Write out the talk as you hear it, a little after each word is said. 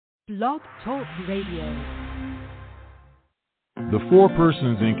Blog Talk Radio. The Four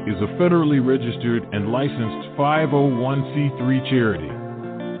Persons, Inc. is a federally registered and licensed 501c3 charity.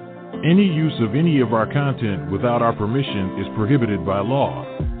 Any use of any of our content without our permission is prohibited by law.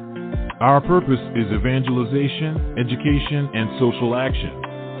 Our purpose is evangelization, education, and social action.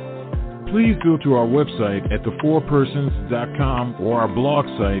 Please go to our website at thefourpersons.com or our blog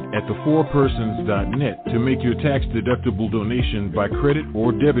site at thefourpersons.net to make your tax-deductible donation by credit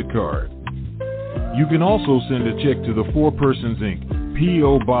or debit card. You can also send a check to the Four Persons, Inc.,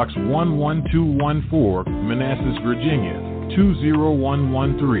 P.O. Box 11214, Manassas, Virginia,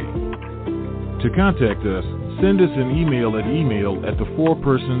 20113. To contact us, send us an email at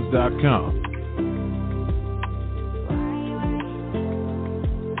thefourpersons.com.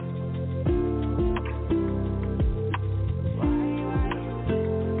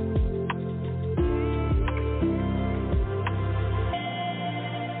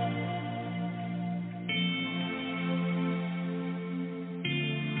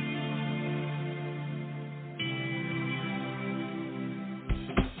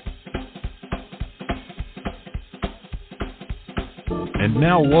 And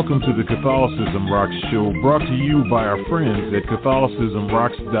now, welcome to the Catholicism Rocks show, brought to you by our friends at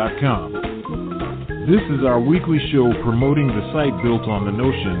CatholicismRocks.com. This is our weekly show promoting the site built on the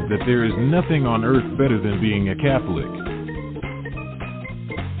notion that there is nothing on earth better than being a Catholic.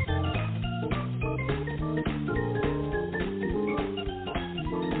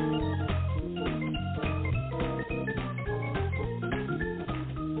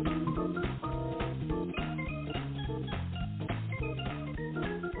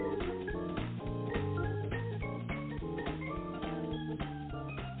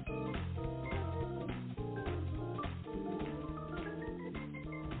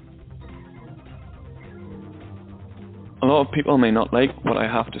 A lot of people may not like what I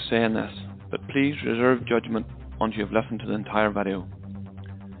have to say in this, but please reserve judgment once you have listened to the entire video.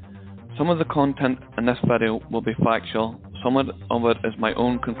 Some of the content in this video will be factual, some of it is my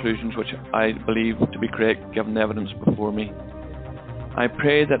own conclusions which I believe to be correct given the evidence before me. I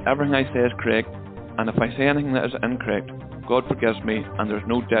pray that everything I say is correct, and if I say anything that is incorrect, God forgives me and there is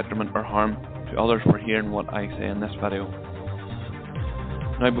no detriment or harm to others for hearing what I say in this video.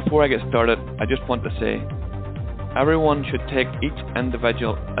 Now, before I get started, I just want to say, everyone should take each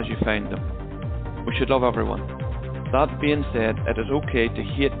individual as you find them. We should love everyone. That being said, it is okay to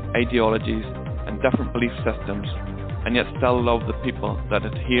hate ideologies and different belief systems, and yet still love the people that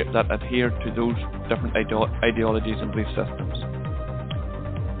adhere to those different ideologies and belief systems.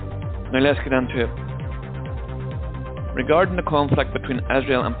 Now let's get into it. Regarding the conflict between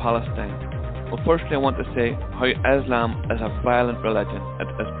Israel and Palestine, well, firstly I want to say how Islam is a violent religion. It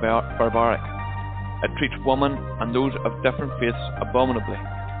is barbaric. It treats women and those of different faiths abominably.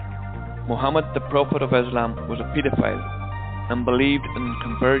 Muhammad, the Prophet of Islam, was a paedophile and believed in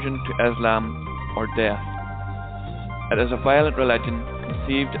conversion to Islam or death. It is a violent religion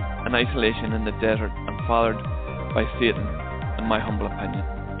conceived in isolation in the desert and fathered by Satan, in my humble opinion.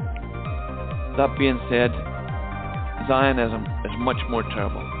 That being said, Zionism is much more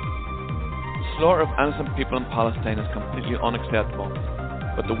terrible. The slaughter of innocent people in Palestine is completely unacceptable,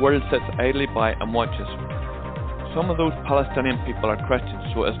 but the world sits idly by and watches. Some of those Palestinian people are Christians,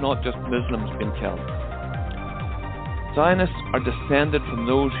 so it is not just Muslims being killed. Zionists are descended from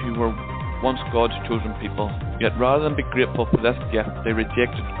those who were once God's chosen people, yet rather than be grateful for this gift, they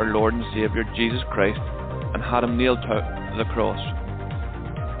rejected our Lord and Saviour Jesus Christ and had him nailed to the cross.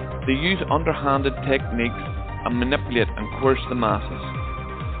 They use underhanded techniques and manipulate and coerce the masses.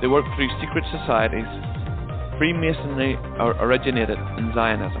 They work through secret societies. Freemasonry originated in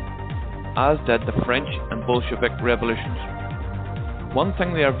Zionism, as did the French and Bolshevik revolutions. One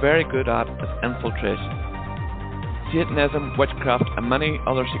thing they are very good at is infiltration. Satanism, witchcraft, and many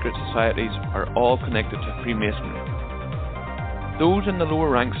other secret societies are all connected to Freemasonry. Those in the lower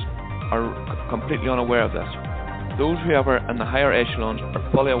ranks are completely unaware of this. Those, however, in the higher echelons are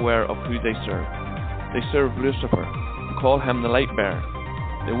fully aware of who they serve. They serve Lucifer and call him the light bearer.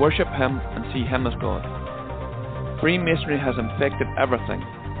 They worship him and see him as God. Freemasonry has infected everything: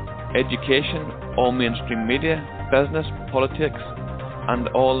 education, all mainstream media, business, politics, and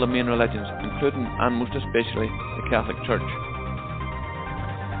all the main religions, including and most especially the Catholic Church.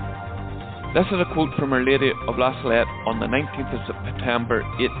 This is a quote from Our Lady of La Salette on the 19th of September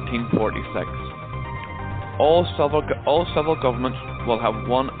 1846. All civil governments will have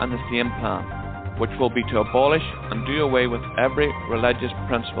one and the same plan, which will be to abolish and do away with every religious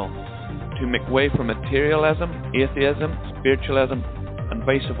principle, to make way for materialism, atheism, spiritualism, and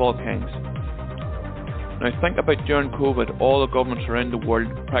vice of all kinds. Now think about during COVID, all the governments around the world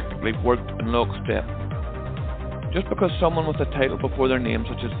practically worked in lockstep. Just because someone with a title before their name,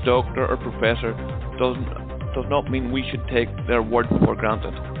 such as doctor or professor, does not mean we should take their word for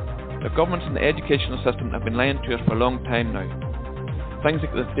granted. The governments and the educational system have been lying to us for a long time now. Things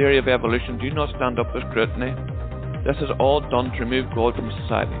like the theory of evolution do not stand up to scrutiny. This is all done to remove God from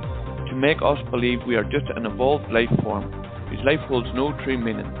society, to make us believe we are just an evolved life form, whose life holds no true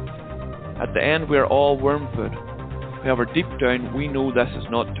meaning. At the end we are all worm food. However, deep down we know this is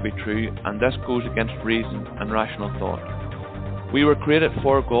not to be true, and this goes against reason and rational thought. We were created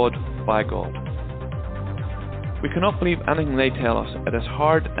for God, by God. We cannot believe anything they tell us. It is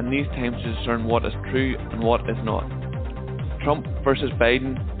hard in these times to discern what is true and what is not. Trump versus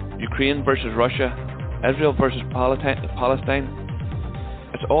Biden, Ukraine versus Russia, Israel versus Palestine.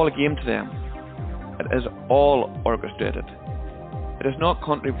 It's all a game to them. It is all orchestrated. It is not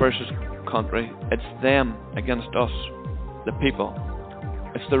country versus country, it's them against us, the people.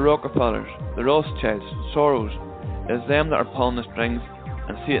 It's the Rockefellers, the Rothschilds, Soros. It is them that are pulling the strings,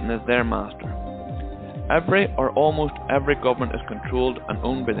 and Satan is their master. Every or almost every government is controlled and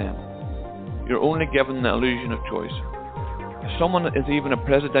owned by them. You're only given the illusion of choice. If someone is even a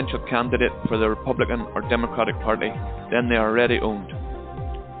presidential candidate for the Republican or Democratic Party, then they are already owned.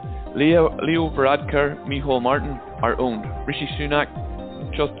 Leo Varadkar, Micheál Martin are owned. Rishi Sunak,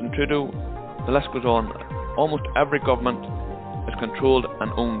 Justin Trudeau, the list goes on. Almost every government is controlled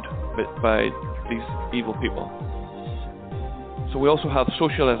and owned by these evil people. So we also have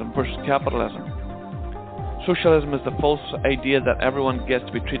socialism versus capitalism. Socialism is the false idea that everyone gets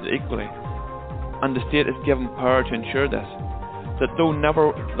to be treated equally, and the state is given power to ensure this. That though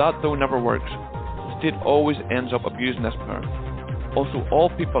never works, the state always ends up abusing this power. Also, all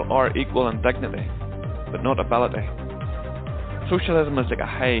people are equal in dignity, but not ability. Socialism is like a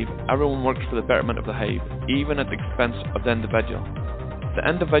hive. Everyone works for the betterment of the hive, even at the expense of the individual. The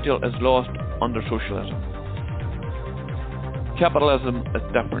individual is lost under socialism. Capitalism is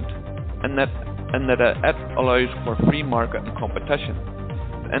different, in that it allows for free market and competition.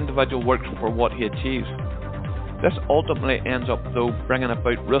 The individual works for what he achieves. This ultimately ends up, though, bringing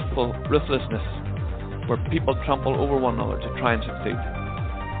about ruthlessness, where people trample over one another to try and succeed.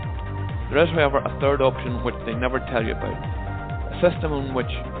 There is, however, a third option which they never tell you about. A system in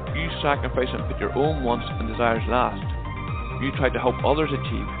which you sacrifice and put your own wants and desires last. You try to help others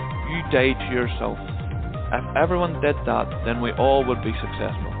achieve. You die to yourself. If everyone did that, then we all would be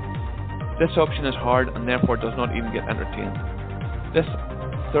successful. This option is hard and therefore does not even get entertained. This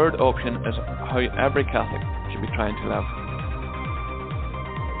third option is how every Catholic should be trying to live.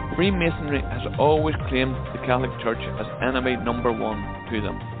 Freemasonry has always claimed the Catholic Church as enemy number one to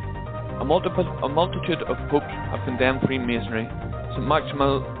them. A multitude of popes have condemned Freemasonry. St.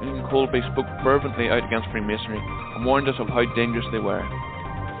 Maximilian Kolbe spoke fervently out against Freemasonry and warned us of how dangerous they were.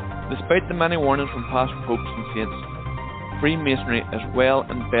 Despite the many warnings from past popes and saints, Freemasonry is well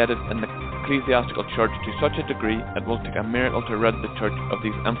embedded in the ecclesiastical church to such a degree it will take a miracle to rid the church of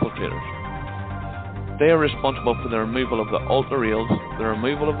these infiltrators. They are responsible for the removal of the altar rails, the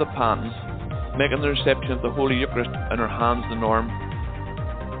removal of the patens, making the reception of the Holy Eucharist in our hands the norm.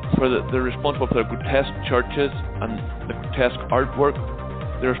 They're responsible for the grotesque churches and the grotesque artwork.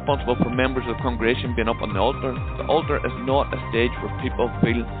 They're responsible for members of the congregation being up on the altar. The altar is not a stage where people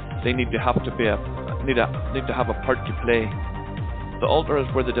feel they need to have a part to play. The altar is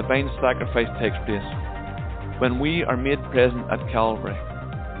where the divine sacrifice takes place, when we are made present at Calvary.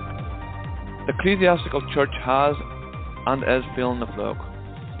 The ecclesiastical church has and is feeling the flog.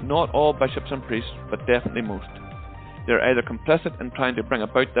 Not all bishops and priests, but definitely most. They are either complicit in trying to bring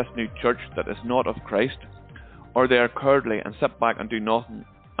about this new church that is not of Christ, or they are cowardly and sit back and do nothing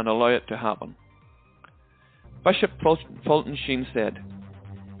and allow it to happen. Bishop Fulton Sheen said,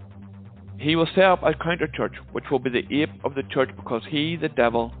 "He will set up a counter-church which will be the ape of the church because he, the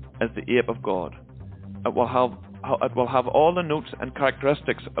devil, is the ape of God. It will have all the notes and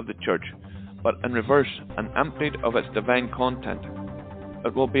characteristics of the church, but in reverse and emptied of its divine content.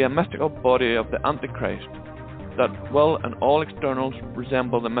 It will be a mystical body of the Antichrist that will in all externals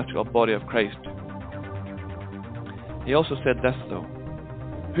resemble the mystical body of Christ." He also said this though,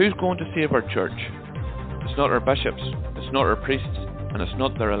 "Who's going to save our church? It's not our bishops, it's not our priests, and it's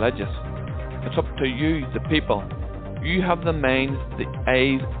not the religious. It's up to you, the people. You have the minds, the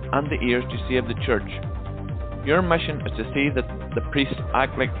eyes, and the ears to save the church. Your mission is to see that the priests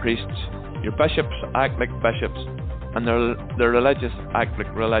act like priests, your bishops act like bishops, and the religious act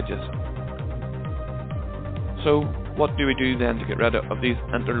like religious." So, what do we do then to get rid of these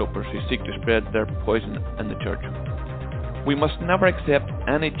interlopers who seek to spread their poison in the church? We must never accept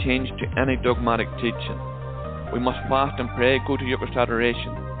any change to any dogmatic teaching. We must fast and pray, go to Eucharist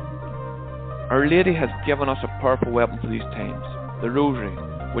adoration. Our Lady has given us a powerful weapon for these times, the Rosary,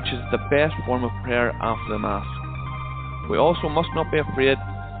 which is the best form of prayer after the Mass. We also must not be afraid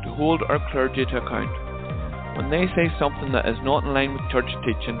to hold our clergy to account. When they say something that is not in line with church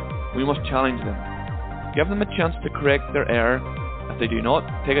teaching, we must challenge them. Give them a chance to correct their error. If they do not,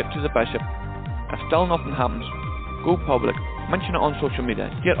 take it to the bishop. If still nothing happens, go public, mention it on social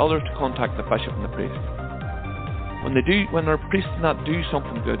media, get others to contact the bishop and the priest. When their priests and that do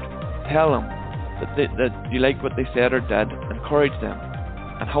something good, tell them that you like what they said or did, encourage them,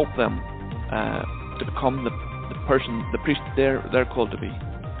 and help them to become the person, the priest they're called to be.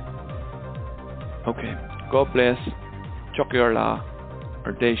 Okay, God bless, Chucky or La,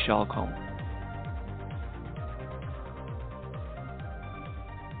 our day shall come.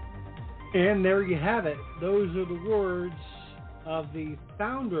 And there you have it. Those are the words of the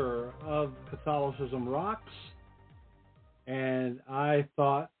founder of Catholicism Rocks. And I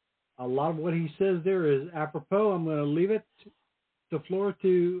thought a lot of what he says there is apropos. I'm going to leave it the floor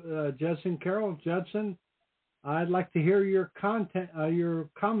to Judson Carroll. Judson, I'd like to hear your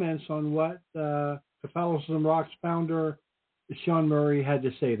comments on what Catholicism Rocks founder Sean Murray had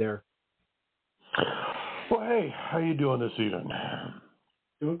to say there. Well, hey, how you doing this evening?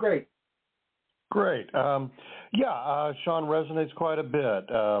 Doing great. Great. Sean resonates quite a bit.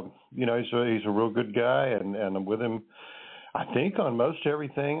 He's a real good guy, and I'm with him, I think, on most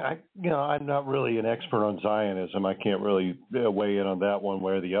everything. I'm not really an expert on Zionism. I can't really weigh in on that one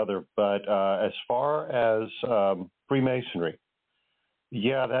way or the other. But as far as Freemasonry,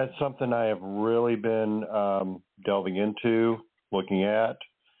 yeah, that's something I have really been delving into, looking at.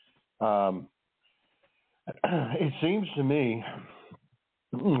 It seems to me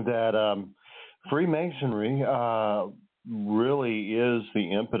that Freemasonry really is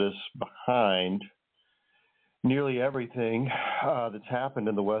the impetus behind nearly everything that's happened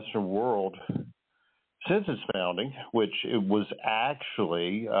in the Western world since its founding, which it was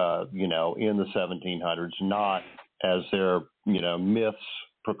actually, in the 1700s, not as their, myths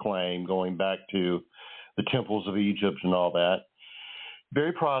proclaim, going back to the temples of Egypt and all that.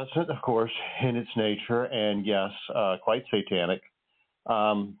 Very Protestant, of course, in its nature, and yes, quite satanic.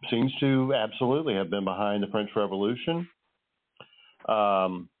 Seems to absolutely have been behind the French Revolution,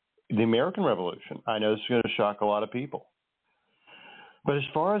 the American Revolution. I know this is going to shock a lot of people. But as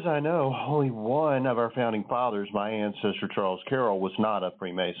far as I know, only one of our founding fathers, my ancestor Charles Carroll, was not a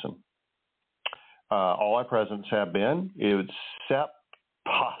Freemason. All our presidents have been, except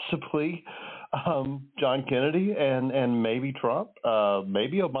possibly John Kennedy and maybe Trump,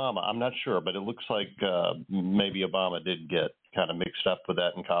 maybe Obama. I'm not sure, but it looks like maybe Obama did get kind of mixed up with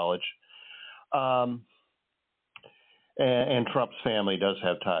that in college. And Trump's family does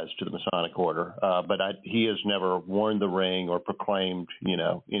have ties to the Masonic Order, but he has never worn the ring or proclaimed,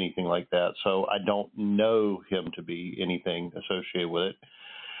 anything like that. So I don't know him to be anything associated with it.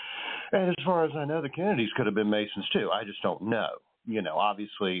 And as far as I know, the Kennedys could have been Masons too. I just don't know.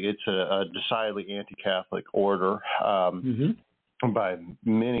 Obviously it's a decidedly anti-Catholic order. By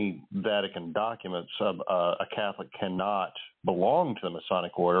many Vatican documents, a Catholic cannot belong to the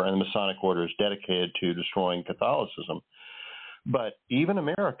Masonic Order, and the Masonic Order is dedicated to destroying Catholicism. But even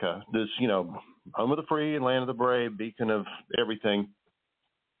America, this, home of the free, land of the brave, beacon of everything,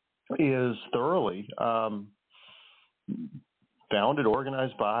 is thoroughly founded,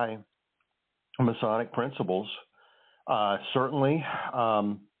 organized by Masonic principles. Certainly,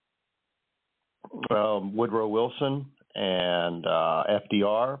 Woodrow Wilson and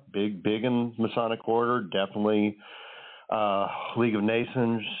FDR, big in Masonic Order, definitely League of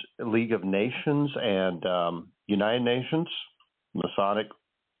Nations, and United Nations, Masonic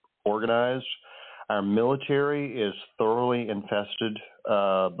organized. Our military is thoroughly infested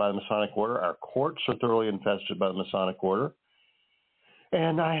by the Masonic Order. Our courts are thoroughly infested by the Masonic Order.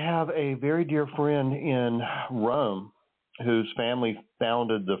 And I have a very dear friend in Rome whose family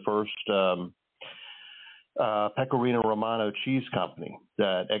founded the first Pecorino Romano cheese company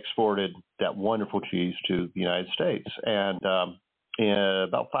that exported that wonderful cheese to the United States. And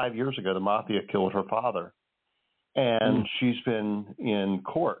about 5 years ago, the mafia killed her father. And she's been in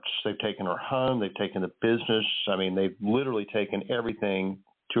courts. They've taken her home. They've taken the business. I mean, they've literally taken everything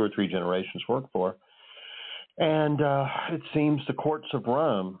 2 or 3 generations worked for. And it seems the courts of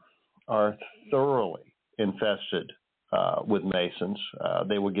Rome are thoroughly infested with Masons.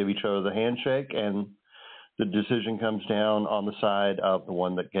 They will give each other the handshake, and the decision comes down on the side of the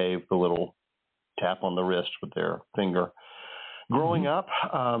one that gave the little tap on the wrist with their finger. Growing up,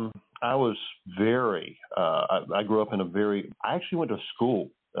 I was I grew up in I actually went to a school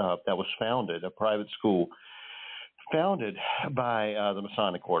that was founded, a private school, founded by the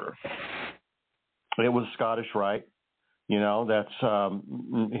Masonic Order. It was Scottish Rite. That's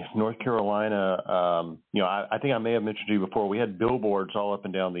North Carolina. I think I may have mentioned to you before, we had billboards all up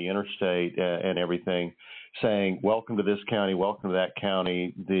and down the interstate and everything saying, welcome to this county, welcome to that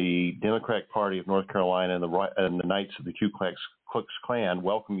county. The Democratic Party of North Carolina and the Knights of the Ku Klux Klan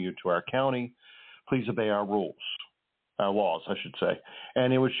welcome you to our county. Please obey our laws, I should say.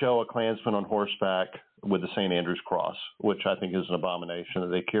 And it would show a Klansman on horseback with the St. Andrew's Cross, which I think is an abomination that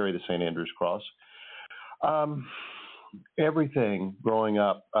they carry the St. Andrew's Cross. Everything growing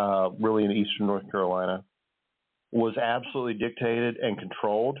up really in eastern North Carolina was absolutely dictated and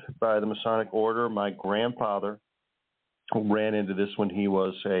controlled by the Masonic Order. My grandfather ran into this when he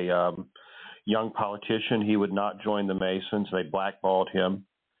was a young politician. He would not join the Masons. They blackballed him,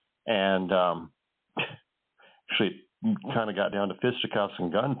 and actually kind of got down to fisticuffs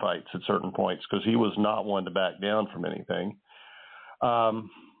and gunfights at certain points because he was not one to back down from anything.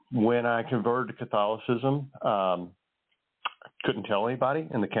 When I converted to Catholicism, couldn't tell anybody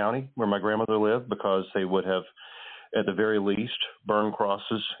in the county where my grandmother lived because they would have, at the very least, burned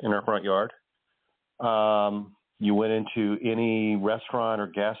crosses in our front yard. You went into any restaurant or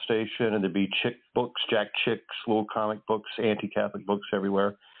gas station and there'd be chick books, Jack Chicks, little comic books, anti-Catholic books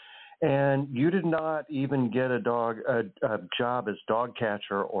everywhere. And you did not even get a job as dog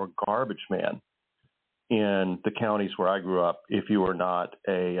catcher or garbage man in the counties where I grew up if you were not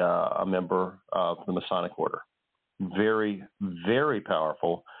a member of the Masonic Order. Very, very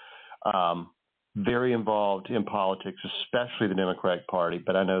powerful, very involved in politics, especially the Democratic Party.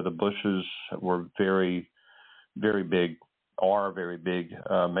 But I know the Bushes were very, very big, are very big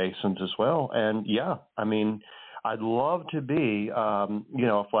Masons as well. And yeah, I mean, I'd love to be, a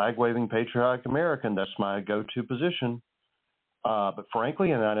flag-waving patriotic American. That's my go-to position. But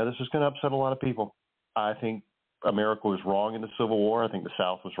frankly, and I know this is going to upset a lot of people, I think America was wrong in the Civil War. I think the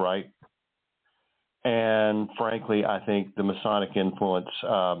South was right. And frankly, I think the Masonic influence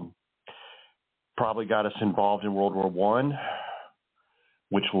probably got us involved in World War I,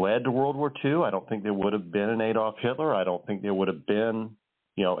 which led to World War II. I don't think there would have been an Adolf Hitler. I don't think there would have been,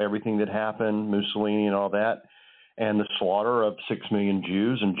 everything that happened, Mussolini and all that, and the slaughter of 6 million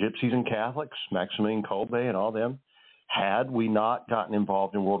Jews and Gypsies and Catholics, Maximilian Kolbe and all them. Had we not gotten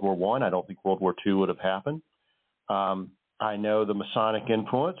involved in World War I don't think World War II would have happened. I know the Masonic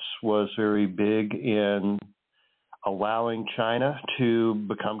influence was very big in allowing China to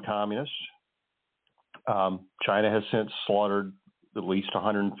become communist. China has since slaughtered at least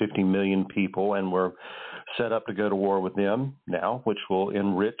 150 million people, and we're set up to go to war with them now, which will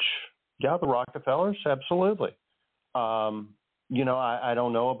enrich, the Rockefellers, absolutely. I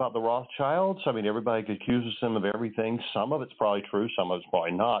don't know about the Rothschilds. I mean, everybody accuses them of everything. Some of it's probably true. Some of it's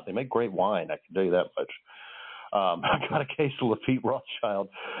probably not. They make great wine, I can tell you that much. I got a case of Lafite Rothschild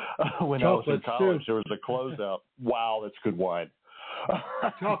when I was in college. Too. There was a closeout. Wow, that's good wine.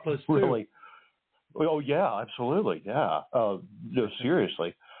 Chocolates really? Too. Oh yeah, absolutely. Yeah. No,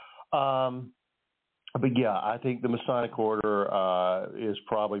 seriously. But yeah, I think the Masonic Order is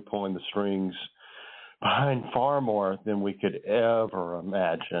probably pulling the strings behind far more than we could ever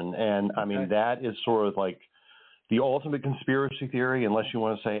imagine. And I mean, that is sort of like the ultimate conspiracy theory, unless you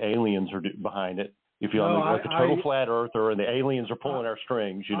want to say aliens are behind it. If you're like a total flat earther and the aliens are pulling our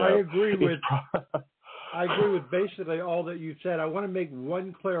strings, I agree with basically all that you said. I want to make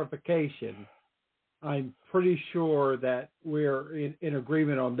one clarification. I'm pretty sure that we're in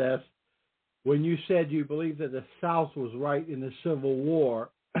agreement on this. When you said you believe that the South was right in the Civil War,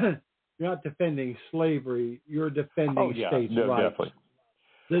 you're not defending slavery. You're defending states' rights. Definitely.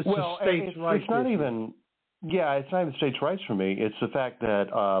 This is states' rights. It's not even. Yeah, it's not even states' rights for me. It's the fact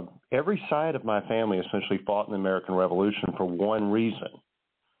that every side of my family essentially fought in the American Revolution for one reason,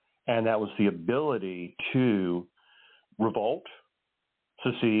 and that was the ability to revolt,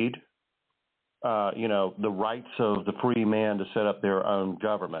 secede, the rights of the free man to set up their own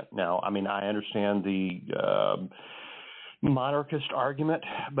government. Now, I mean, I understand the monarchist argument,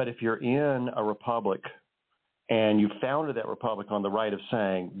 but if you're in a republic and you founded that republic on the right of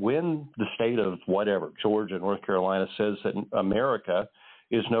saying, when the state of whatever, Georgia, North Carolina, says that America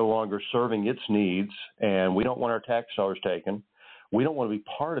is no longer serving its needs and we don't want our tax dollars taken, we don't want to be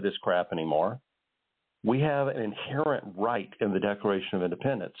part of this crap anymore, we have an inherent right in the Declaration of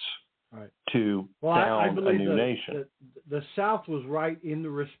Independence to found a new nation. The South was right in the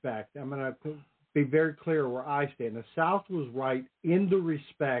respect. I'm going to be very clear where I stand. The South was right in the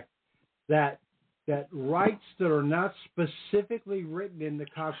respect that rights that are not specifically written in the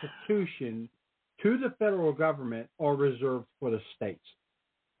Constitution to the federal government are reserved for the states.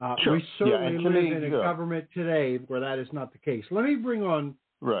 Sure. We certainly live in a government today where that is not the case. Let me bring on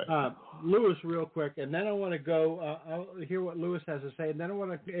Lewis real quick, and then I want to go. I'll hear what Lewis has to say, and then I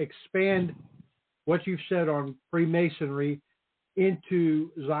want to expand what you've said on Freemasonry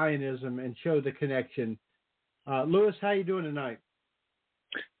into Zionism and show the connection. Lewis, how you doing tonight?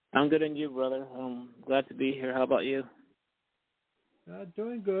 I'm good, and you, brother? I'm glad to be here. How about you?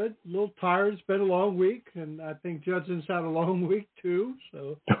 Doing good. A little tired. It's been a long week, and I think Judson's had a long week too.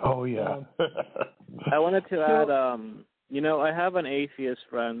 So. Oh yeah. I wanted to add. I have an atheist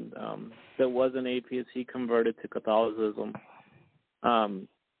friend that was an atheist. He converted to Catholicism. And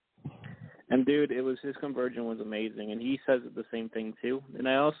dude, his conversion was amazing, and he says the same thing too. And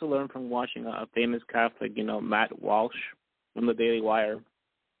I also learned from watching a famous Catholic, Matt Walsh from the Daily Wire.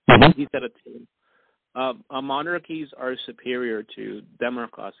 Mm-hmm. He said it too. Monarchies are superior to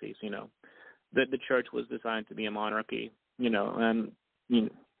democracies. That the church was designed to be a monarchy. And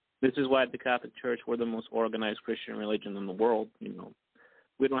this is why the Catholic Church, we're the most organized Christian religion in the world. We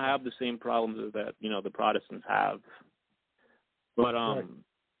don't have the same problems that the Protestants have. But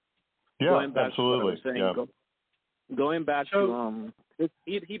going back absolutely. To what I was saying, going back to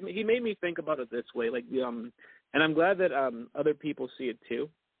he made me think about it this way, and I'm glad that other people see it too.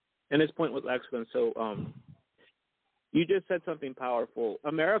 And his point was excellent. So you just said something powerful.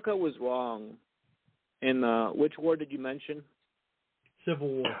 America was wrong in which war did you mention? Civil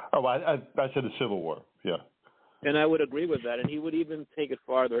War. Oh, I said the Civil War. Yeah. And I would agree with that. And he would even take it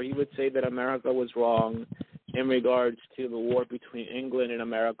farther. He would say that America was wrong in regards to the war between England and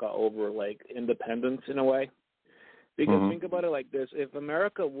America over independence in a way. Because think about it like this: if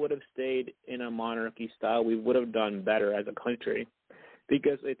America would have stayed in a monarchy style, we would have done better as a country.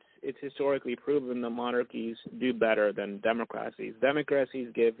 Because it's historically proven that monarchies do better than democracies.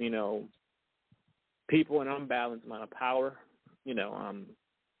 Democracies give, people an unbalanced amount of power, and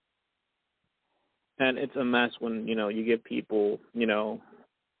it's a mess when, you give people, it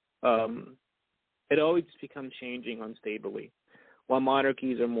always becomes changing unstably, while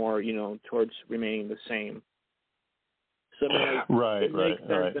monarchies are more, towards remaining the same. So it makes sense. Right.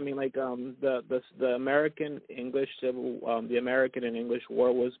 I mean, the American English the American and English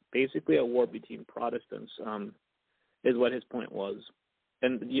War was basically a war between Protestants, is what his point was,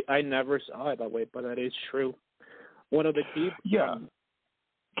 and I never saw it that way, but that is true. One of the key. Yeah.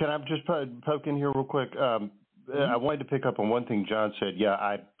 Can I just poke in here real quick? I wanted to pick up on one thing John said. Yeah,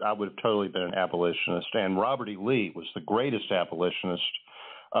 I would have totally been an abolitionist, and Robert E. Lee was the greatest abolitionist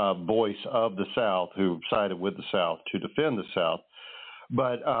voice of the South, who sided with the South to defend the South.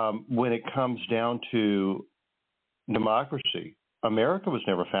 But when it comes down to democracy, America was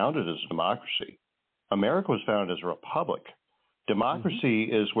never founded as a democracy. America was founded as a republic. Democracy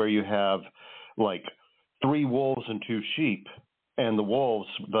is where you have 3 wolves and 2 sheep, and the wolves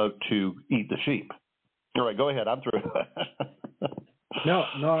vote to eat the sheep. All right, go ahead. I'm through. No,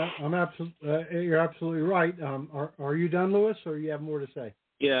 I'm absolutely. You're absolutely right. Are you done, Lewis, or you have more to say?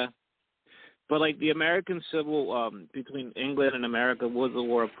 Yeah, but the American Civil between England and America was a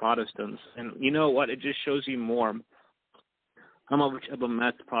war of Protestants, and you know what? It just shows you more how much of a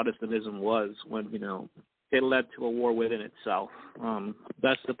mess Protestantism was when it led to a war within itself.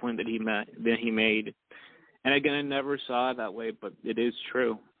 That's the point that he made, and again, I never saw it that way, but it is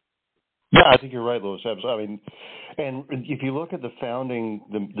true. Yeah, I think you're right, Louis. I mean, and if you look at the founding,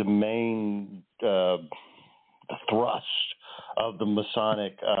 the main the thrust of the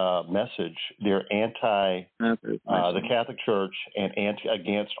Masonic message, they're anti the Catholic Church and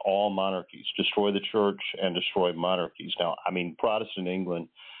against all monarchies. Destroy the church and destroy monarchies. Now, I mean, Protestant England,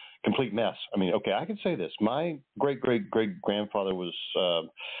 complete mess. I mean, okay, I can say this. My great-great-great-grandfather was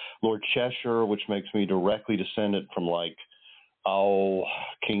Lord Cheshire, which makes me directly descendant from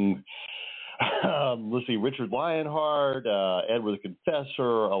King. Let's see, Richard Lionheart, Edward the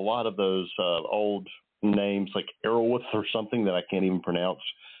Confessor, a lot of those old names like Erowith or something that I can't even pronounce.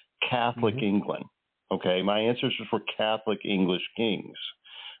 Catholic England. Okay, my ancestors were Catholic English kings.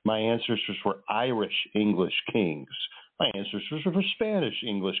 My ancestors were Irish English kings. My ancestors were Spanish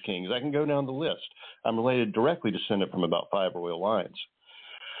English kings. I can go down the list. I'm related directly descendant from about 5 royal lines.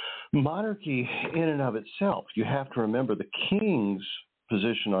 Monarchy in and of itself, you have to remember the king's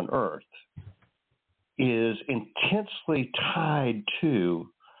position on earth is intensely tied to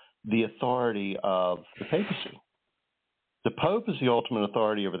the authority of the papacy. The Pope is the ultimate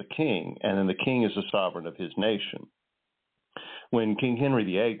authority over the king, and then the king is the sovereign of his nation. When King Henry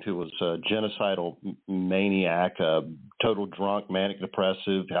VIII, who was a genocidal maniac, a total drunk, manic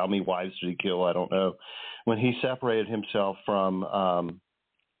depressive, how many wives did he kill? I don't know. When he separated himself from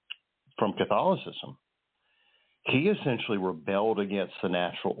Catholicism, he essentially rebelled against the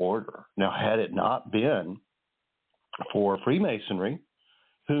natural order. Now, had it not been for Freemasonry,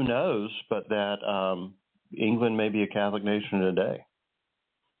 who knows, but that England may be a Catholic nation today.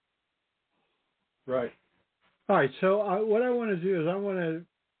 Right. All right. So what I want to do is I want to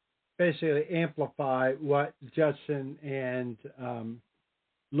basically amplify what Judson and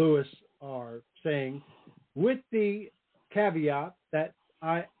Lewis are saying, with the caveat that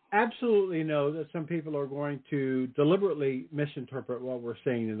I absolutely know that some people are going to deliberately misinterpret what we're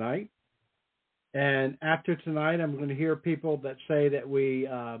saying tonight. And after tonight, I'm going to hear people that say that we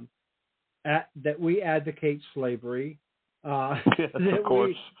advocate slavery, Yes, of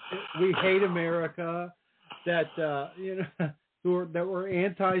course. we hate America, that that we're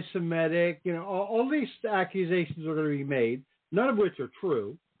anti-Semitic. All these accusations are going to be made, none of which are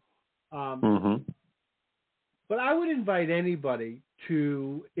true. But I would invite anybody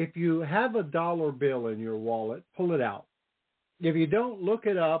to, if you have a dollar bill in your wallet, pull it out. If you don't, look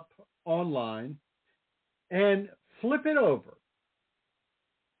it up online and flip it over.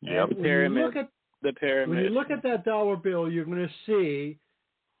 Yep. The pyramid. When you look at that dollar bill, you're going to see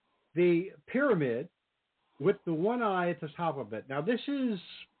the pyramid with the one eye at the top of it. Now, this is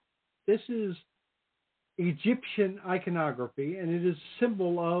Egyptian iconography, and it is a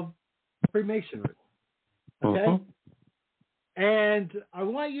symbol of Freemasonry. Okay? And I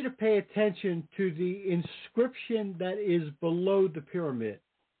want you to pay attention to the inscription that is below the pyramid.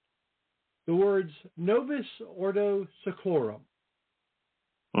 The words Novus Ordo Seclorum.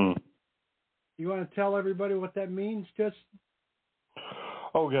 You want to tell everybody what that means, just?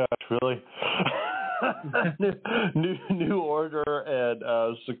 Oh gosh, really? new order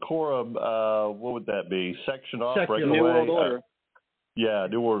and Secorum. What would that be? Section off, Secular. breakaway. New World Order. Yeah,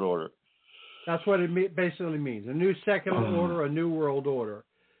 New World Order. That's what it basically means. A new secular order, a new world order.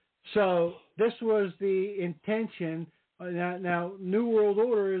 So this was the intention. Now, New World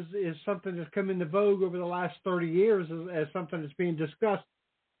Order is something that's come into vogue over the last 30 years as something that's being discussed.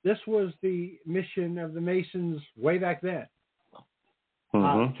 This was the mission of the Masons way back then.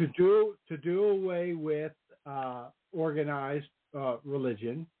 To do away with organized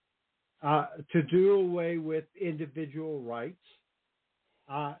religion, to do away with individual rights,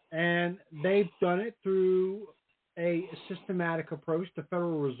 and they've done it through a systematic approach. The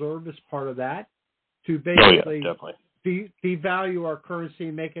Federal Reserve is part of that, to basically devalue our currency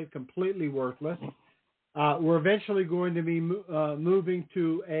and make it completely worthless. We're eventually going to be moving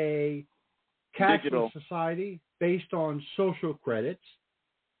to a cashless society based on social credits.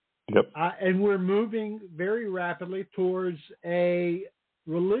 Yep. And we're moving very rapidly towards a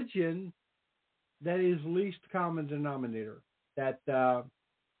religion that is least common denominator. That the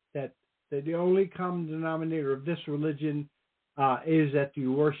only common denominator of this religion is that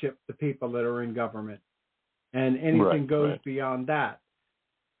you worship the people that are in government, and anything goes beyond that.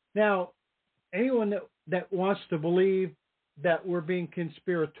 Now, anyone that wants to believe that we're being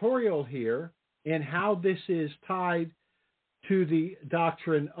conspiratorial here and how this is tied to the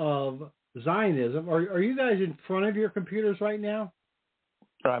doctrine of Zionism. Are you guys in front of your computers right now?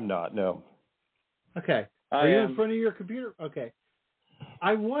 I'm not, no. Okay. Are you in front of your computer? Okay.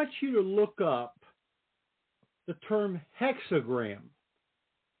 I want you to look up the term hexagram.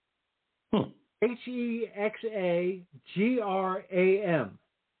 Hexagram.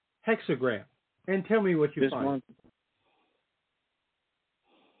 Hexagram. And tell me what you find.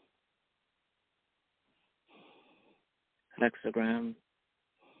 Hexagram.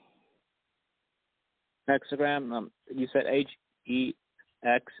 You said Hexagram.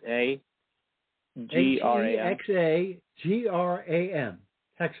 Hexagram.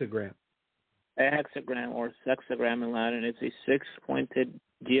 Hexagram. A hexagram or sexagram in Latin is a six-pointed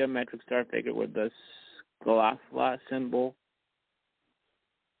geometric star figure with the scapula symbol.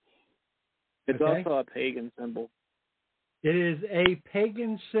 It's also a pagan symbol. It is a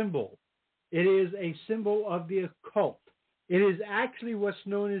pagan symbol. It is a symbol of the occult. It is actually what's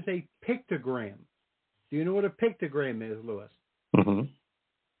known as a pictogram. Do you know what a pictogram is, Lewis?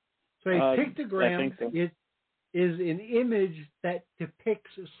 So a pictogram is an image that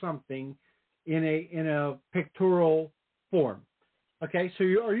depicts something in a pictorial form. Okay, so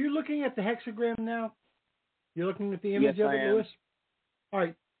are you looking at the hexagram now? You're looking at the image of it, Lewis? All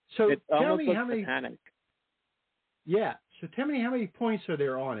right. So tell me how many. Satanic. Yeah. So tell me how many points are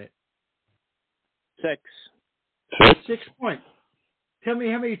there on it? 6. 6 points. Tell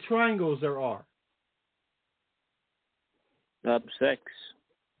me how many triangles there are. 6.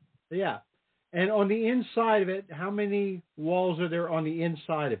 Yeah. And on the inside of it, how many walls are there on the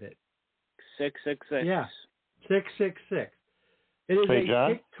inside of it? 666. Yeah. 666. It is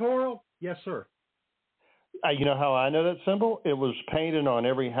John? pictorial. Yes, sir. You know how I know that symbol? It was painted on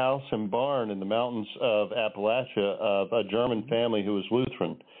every house and barn in the mountains of Appalachia of a German family who was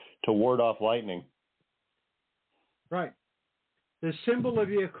Lutheran to ward off lightning. Right. The symbol of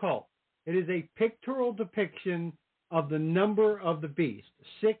the occult. It is a pictorial depiction of the number of the beast,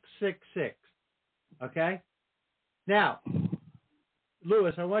 666. Okay? Now,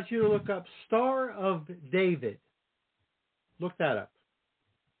 Lewis, I want you to look up Star of David. Look that up.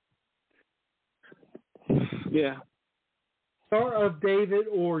 Yeah. Star of David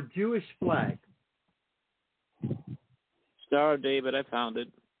or Jewish flag. Star of David, I found it.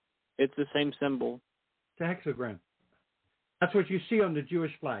 It's the same symbol. It's a hexagram. That's what you see on the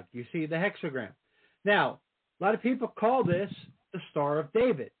Jewish flag. You see the hexagram. Now, a lot of people call this the Star of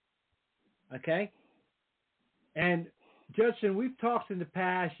David. Okay? And Judson, we've talked in the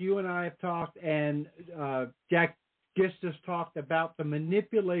past, you and I have talked, and Jack Gist has talked about the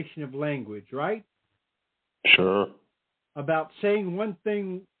manipulation of language, right? Sure. About saying one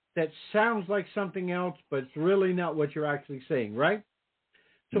thing that sounds like something else, but it's really not what you're actually saying, right?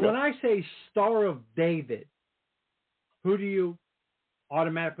 So when I say Star of David, who do you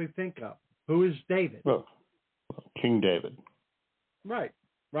automatically think of? Who is David? Well, King David. Right.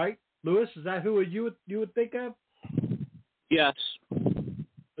 Lewis, is that who you would think of? Yes.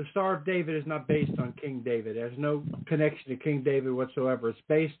 The Star of David is not based on King David. There's no connection to King David whatsoever. It's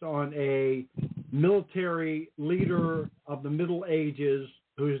based on a military leader of the Middle Ages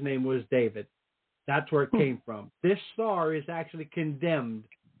whose name was David. That's where it came from. This star is actually condemned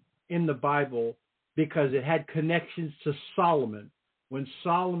in the Bible because it had connections to Solomon. When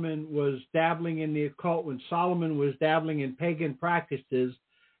Solomon was dabbling in the occult, when Solomon was dabbling in pagan practices,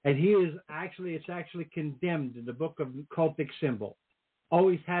 and it's actually condemned in the book of occultic symbol.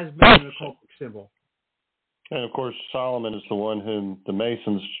 Always has been an occultic symbol. And of course, Solomon is the one whom the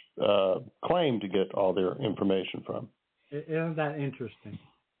Masons claim to get all their information from. Isn't that interesting?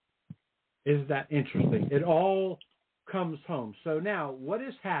 It all comes home. So now what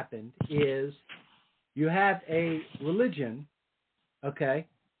has happened is you have a religion, okay,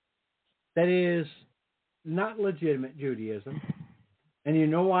 that is not legitimate Judaism. And you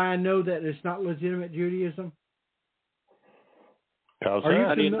know why I know that it's not legitimate Judaism?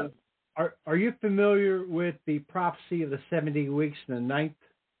 Are you familiar with the prophecy of the 70 weeks in the 9th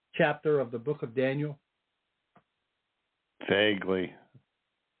chapter of the book of Daniel? Vaguely.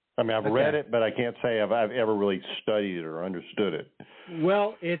 I mean, I've read it, but I can't say I've ever really studied it or understood it.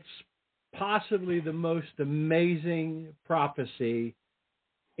 Well, it's possibly the most amazing prophecy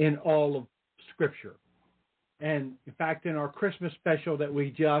in all of Scripture. And, in fact, in our Christmas special that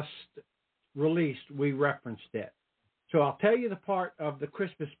we just released, we referenced it. So I'll tell you the part of the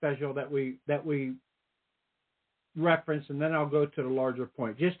Christmas special that we referenced, and then I'll go to the larger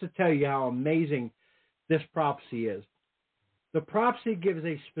point, just to tell you how amazing this prophecy is. The prophecy gives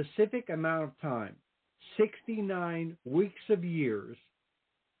a specific amount of time, 69 weeks of years,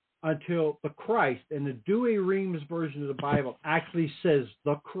 until the Christ, and the Douay-Rheims version of the Bible actually says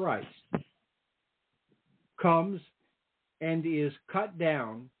the Christ comes and is cut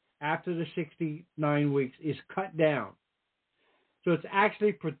down after the 69 weeks is cut down. So it's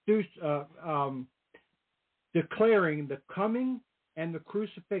actually declaring the coming and the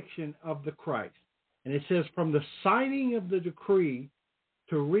crucifixion of the Christ. And it says from the signing of the decree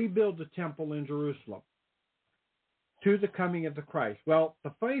to rebuild the temple in Jerusalem to the coming of the Christ. Well, the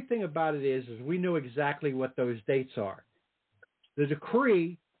funny thing about it is we know exactly what those dates are. The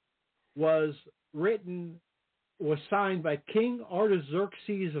decree was signed by King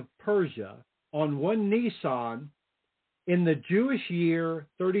Artaxerxes of Persia on 1 Nisan in the Jewish year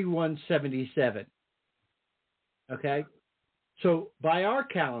 3177. Okay? So by our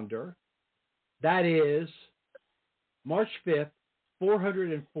calendar, that is March 5th,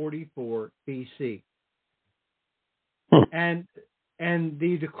 444 BC. And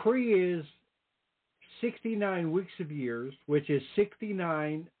the decree is 69 weeks of years, which is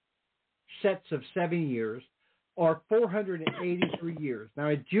 69 sets of 7 years, or 483 years. Now,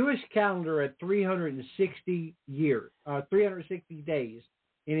 a Jewish calendar had 360 days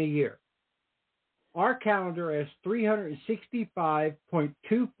in a year. Our calendar has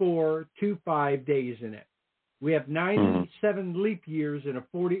 365.2425 days in it. We have 97 leap years in a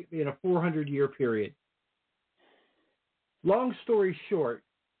 400-year period. Long story short,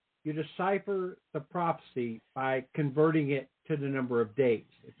 you decipher the prophecy by converting it to the number of days.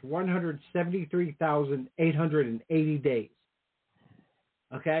 It's 173,880 days.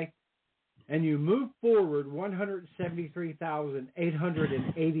 Okay? And you move forward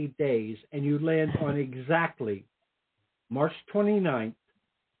 173,880 days, and you land on exactly March 29th,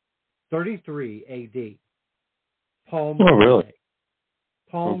 33 AD. Palm Oh, Sunday. really?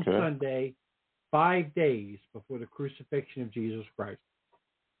 Palm Okay. Sunday, 5 days before the crucifixion of Jesus Christ.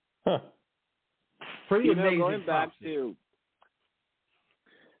 Huh. Pretty amazing. Going back prophecy. to,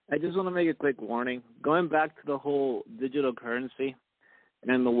 I just want to make a quick warning. Going back to the whole digital currency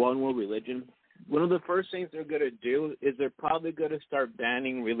and the one world religion, one of the first things they're going to do is they're probably going to start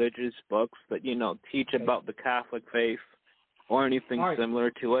banning religious books that, teach about the Catholic faith or anything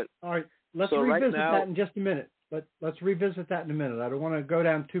similar to it. All right, let's So revisit right now, that in just a minute. Let's revisit that in a minute. I don't want to go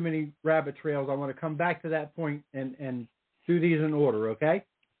down too many rabbit trails. I want to come back to that point and do these in order, okay?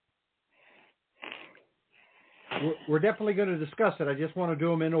 We're definitely going to discuss it. I just want to do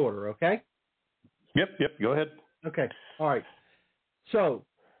them in order, okay? Yep, go ahead. Okay, all right. So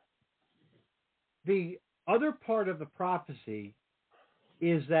the other part of the prophecy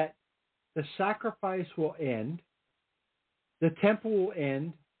is that the sacrifice will end, the temple will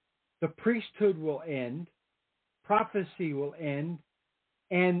end, the priesthood will end, prophecy will end,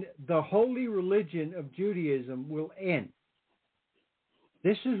 and the holy religion of Judaism will end.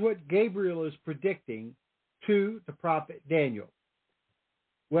 This is what Gabriel is predicting to the prophet Daniel.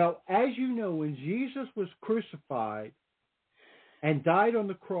 Well, as you know, when Jesus was crucified and died on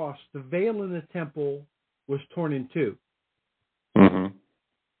the cross, the veil in the temple was torn in two. Mm-hmm.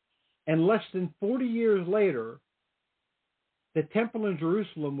 And less than 40 years later, the temple in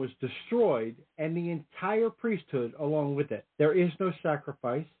Jerusalem was destroyed and the entire priesthood along with it. There is no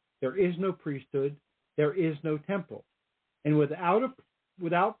sacrifice. There is no priesthood. There is no temple. And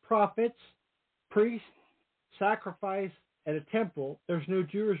without prophets, priests, sacrifice, and a temple, there's no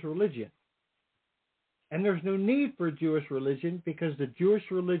Jewish religion. And there's no need for a Jewish religion because the Jewish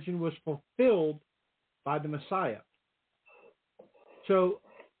religion was fulfilled by the Messiah. So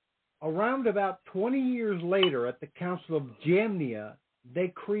around about 20 years later at the Council of Jamnia, they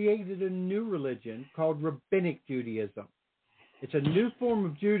created a new religion called Rabbinic Judaism. It's a new form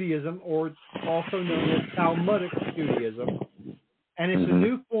of Judaism, or also known as Talmudic Judaism. And it's a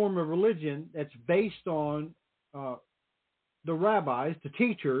new form of religion that's based on the rabbis, the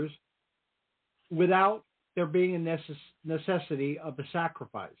teachers, without there being a necessity of the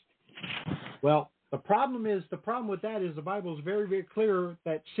sacrifice. Well, the problem with that is the Bible is very, very clear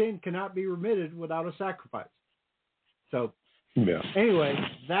that sin cannot be remitted without a sacrifice. So, anyway,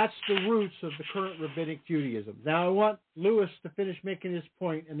 that's the roots of the current Rabbinic Judaism. Now, I want Lewis to finish making his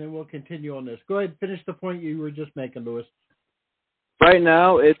point, and then we'll continue on this. Go ahead, finish the point you were just making, Lewis. Right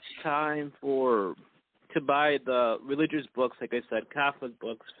now, it's time to buy the religious books, like I said, Catholic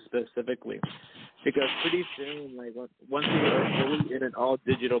books specifically, because pretty soon, like once we are fully in an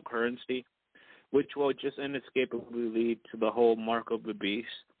all-digital currency, which will just inescapably lead to the whole mark of the beast,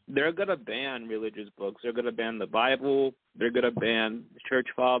 they're going to ban religious books. They're going to ban the Bible. They're going to ban church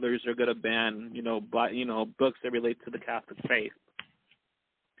fathers. They're going to ban, books that relate to the Catholic faith.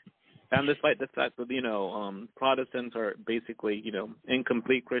 And despite the fact that, Protestants are basically,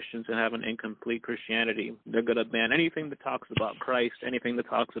 incomplete Christians and have an incomplete Christianity, they're going to ban anything that talks about Christ, anything that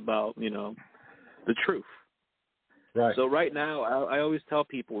talks about, the truth. Right. So right now, I always tell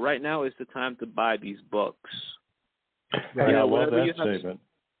people, right now is the time to buy these books. Right. I love that statement.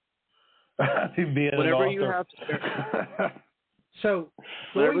 Whenever you have spare. So,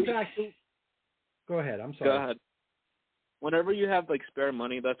 going back to... Go ahead, I'm sorry. Go ahead. Whenever you have spare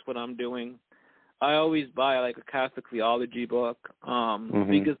money, that's what I'm doing. I always buy a Catholic theology book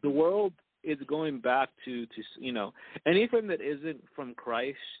because the world is going back to anything that isn't from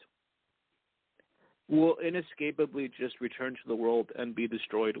Christ will inescapably just return to the world and be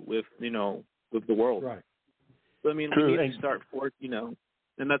destroyed with the world. Right. So, we need to start forth,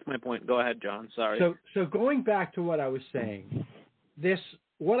 and that's my point. Go ahead, John. Sorry. So going back to what I was saying,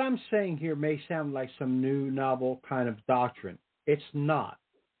 what I'm saying here may sound like some new novel kind of doctrine. It's not.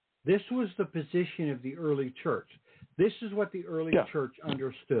 This was the position of the early church. This is what the early church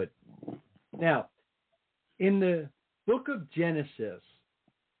understood. Now, in the book of Genesis,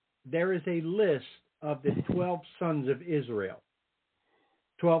 there is a list of the 12 sons of Israel,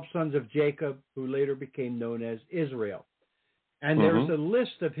 12 sons of Jacob, who later became known as Israel. And there's a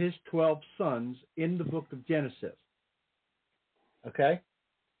list of his 12 sons in the book of Genesis. Okay?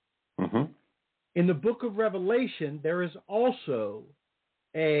 In the book of Revelation, there is also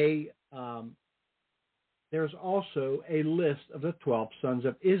a list of the 12 sons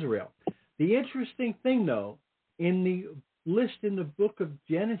of Israel. The interesting thing, though, in the list in the book of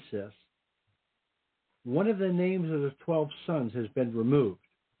Genesis, one of the names of the 12 sons has been removed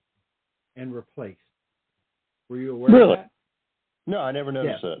and replaced. Were you aware of that? No, I never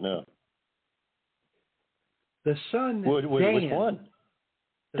noticed that, no. The son Dan. Which one?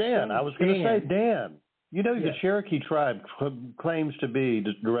 Dan. I was going to say Dan. You know, the Cherokee tribe claims to be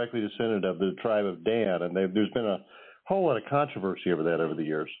directly descendant of the tribe of Dan, and there's been a whole lot of controversy over that over the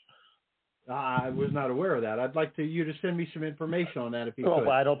years. I was not aware of that. I'd like you to send me some information on that if you could.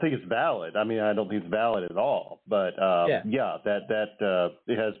 Well, I don't think it's valid. I mean, I don't think it's valid at all. But that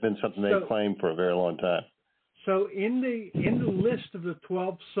it has been something they've claimed for a very long time. So in the list of the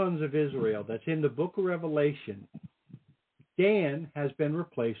 12 sons of Israel that's in the book of Revelation, Dan has been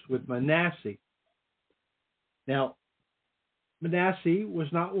replaced with Manasseh. Now, Manasseh was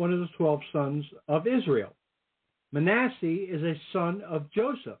not one of the 12 sons of Israel. Manasseh is a son of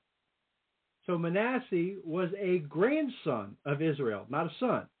Joseph. So Manasseh was a grandson of Israel, not a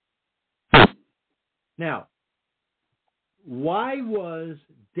son. Now, why was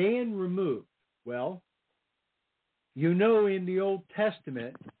Dan removed? Well, you know, in the Old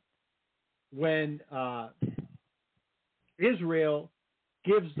Testament, when Israel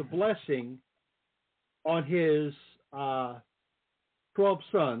gives the blessing on his 12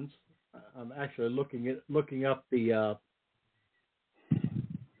 sons, I'm actually looking up the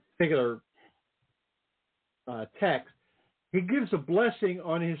particular text. He gives a blessing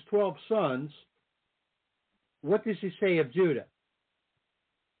on his 12 sons. What does he say of Judah?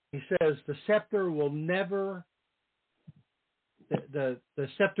 He says the scepter will never the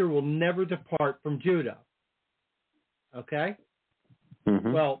scepter will never depart from Judah. Okay?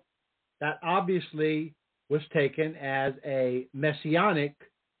 Mm-hmm. Well, that obviously was taken as a messianic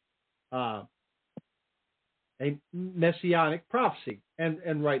prophecy,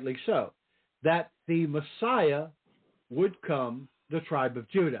 and rightly so, that the Messiah would come the tribe of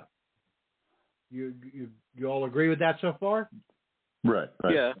Judah. You all agree with that so far? Right.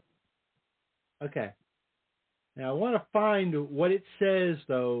 Yeah. Okay. Now I want to find what it says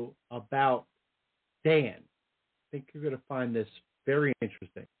though about Dan. I think you're going to find this very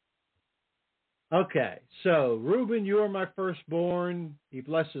interesting. Okay, so Reuben, you are my firstborn. He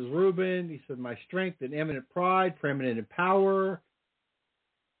blesses Reuben. He said, my strength and eminent pride, preeminent in power.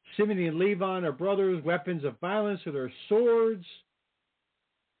 Simeon and Levi are brothers, weapons of violence are their swords.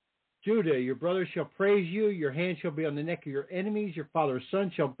 Judah, your brothers shall praise you. Your hand shall be on the neck of your enemies. Your father's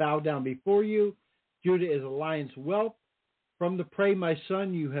son shall bow down before you. Judah is a lion's whelp. From the prey, my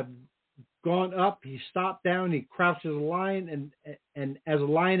son, you have gone up. He stopped down. He crouched as a lion, and as a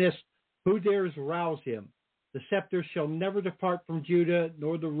lioness, who dares rouse him? The scepter shall never depart from Judah,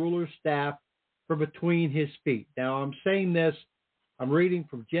 nor the ruler's staff from between his feet. Now, I'm saying this, I'm reading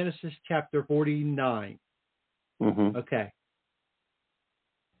from Genesis chapter 49. Mm-hmm. Okay.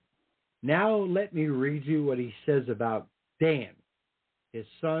 Now let me read you what he says about Dan, his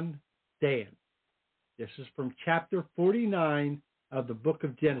son Dan. This is from chapter 49 of the book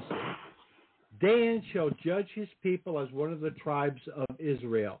of Genesis. Dan shall judge his people as one of the tribes of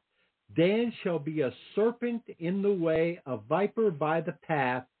Israel. Dan shall be a serpent in the way, a viper by the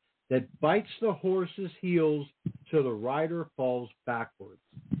path that bites the horse's heels so the rider falls backwards.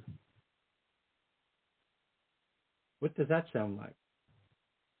 What does that sound like?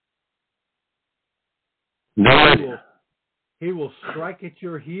 No idea. He will strike at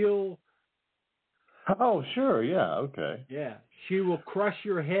your heel. Oh, sure. Yeah. Okay. Yeah. She will crush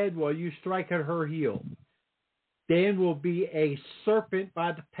your head while you strike at her heel. Dan will be a serpent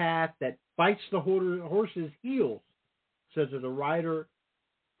by the path that bites the horse's heels so that the rider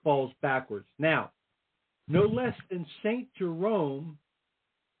falls backwards. Now, no less than St. Jerome,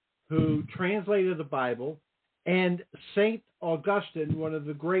 who translated the Bible, and St. Augustine, one of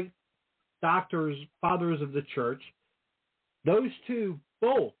the great fathers of the church, those two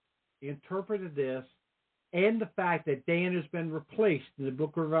both interpreted this and the fact that Dan has been replaced in the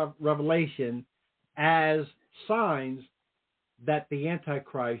book of Revelation as signs that the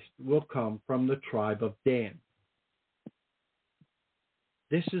Antichrist will come from the tribe of Dan.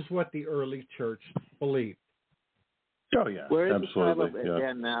 This is what the early church believed. Oh, yeah. Where is absolutely. the tribe of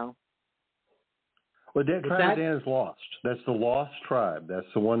Dan now? Well, the tribe of Dan is lost. That's the lost tribe. That's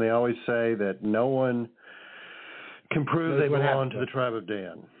the one they always say that no one can prove they belong to the tribe of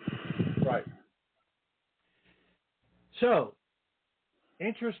Dan. Right. So,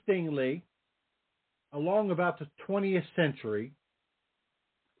 interestingly, along about the 20th century,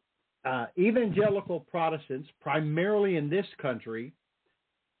 evangelical Protestants, primarily in this country,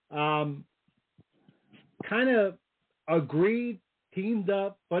 kind of agreed, teamed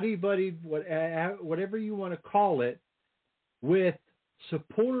up, buddy, whatever you want to call it, with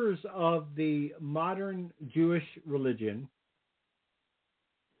supporters of the modern Jewish religion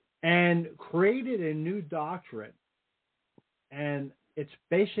and created a new doctrine. And it's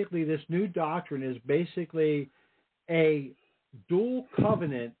basically, this new doctrine is basically a dual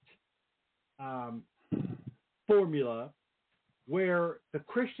covenant formula where the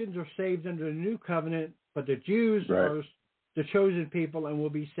Christians are saved under the new covenant, but the Jews are the chosen people and will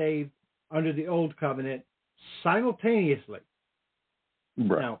be saved under the old covenant simultaneously.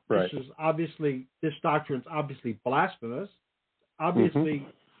 Right. Now, this doctrine is obviously blasphemous, obviously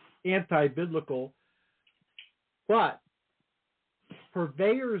anti-biblical, but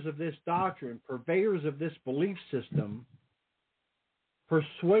purveyors of this doctrine, purveyors of this belief system,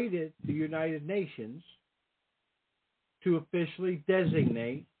 persuaded the United Nations to officially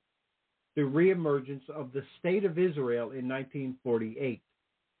designate the reemergence of the State of Israel in 1948.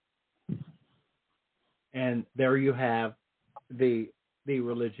 And there you have the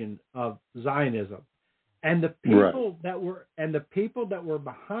religion of Zionism. And the people that were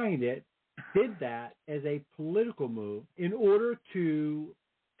behind it did that as a political move in order to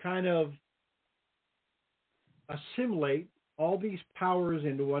kind of assimilate all these powers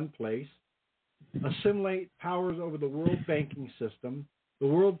into one place, assimilate powers over the world banking system, the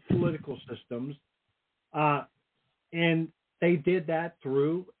world political systems, and they did that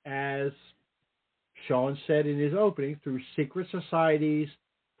through, as Sean said in his opening, through secret societies,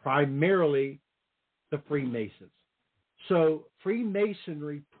 primarily the Freemasons. So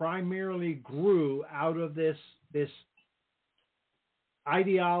Freemasonry primarily grew out of this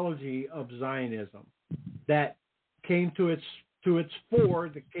ideology of Zionism that came to its fore,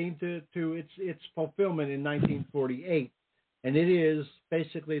 that came to its fulfillment in 1948, and it is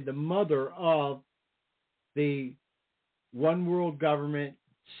basically the mother of the one world government,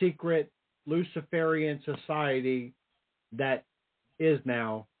 secret Luciferian society that is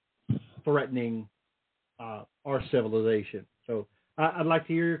now threatening our civilization. So I'd like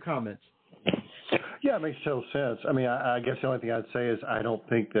to hear your comments. Yeah, it makes total sense. I mean, I guess the only thing I'd say is I don't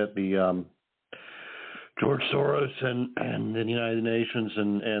think that the George Soros and the United Nations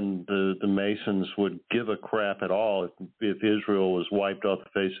and the Masons would give a crap at all if Israel was wiped off the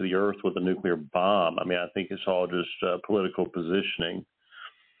face of the earth with a nuclear bomb. I mean, I think it's all just political positioning.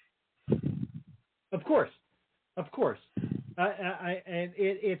 Of course. And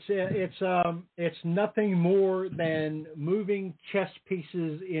it's nothing more than moving chess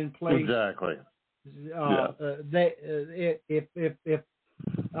pieces in place. Exactly. If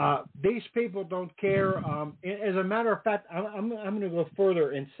these people don't care, as a matter of fact, I'm going to go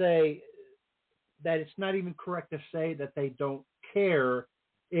further and say that it's not even correct to say that they don't care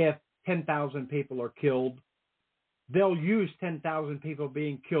if 10,000 people are killed. They'll use 10,000 people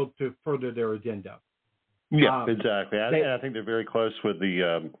being killed to further their agenda. Yeah, exactly. I think they're very close with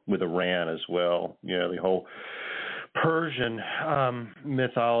Iran as well. You know, the whole Persian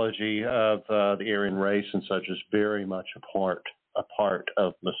mythology of the Aryan race and such is very much a part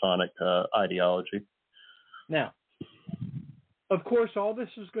of Masonic ideology. Now, of course, all this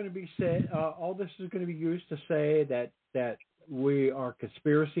is going to be said. All this is going to be used to say that we are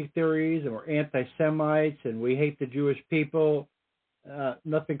conspiracy theories and we're anti-Semites and we hate the Jewish people.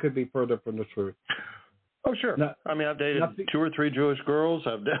 Nothing could be further from the truth. Oh, sure. No, I mean, I've dated 2 or 3 Jewish girls.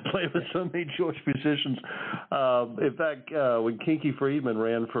 I've played with so many Jewish musicians. In fact, when Kinky Friedman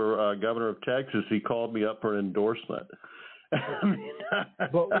ran for governor of Texas, he called me up for an endorsement.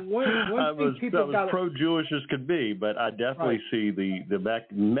 But one I was people pro-Jewish as could be, but I definitely see the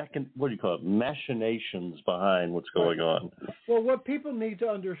machinations behind what's going on. Well, what people need to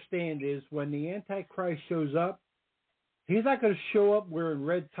understand is when the Antichrist shows up, he's not going to show up wearing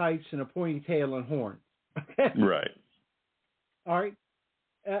red tights and a pointy tail and horns. Okay? Right. All right.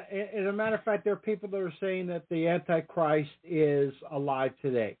 As a matter of fact, there are people that are saying that the Antichrist is alive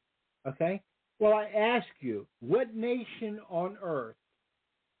today. Okay? Well, I ask you, what nation on earth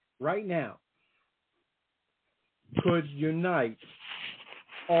right now could unite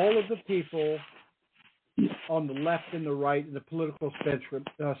all of the people on the left and the right in the political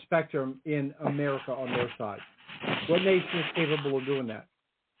spectrum in America on their side? What nation is capable of doing that?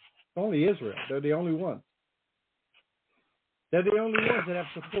 Only Israel. They're the only ones. They're the only ones that have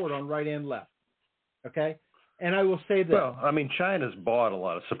support on right and left. Okay? And I will say this. Well, I mean, China's bought a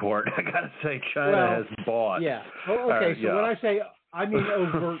lot of support. I got to say, China has bought. Yeah. Oh, okay, so when I say, I mean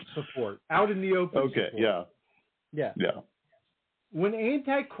overt support, out in the open support. Okay, yeah. When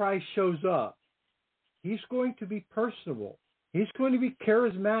Antichrist shows up, he's going to be personable. He's going to be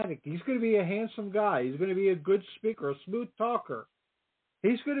charismatic. He's going to be a handsome guy. He's going to be a good speaker, a smooth talker.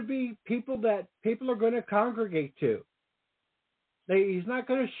 He's going to be people that people are going to congregate to. He's not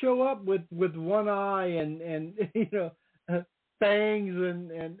going to show up with one eye and fangs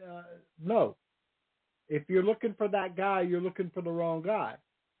and no. If you're looking for that guy, you're looking for the wrong guy.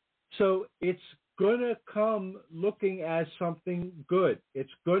 So it's going to come looking as something good. It's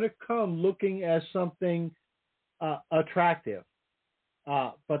going to come looking as something attractive.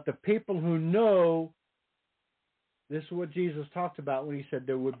 But the people who know, this is what Jesus talked about when he said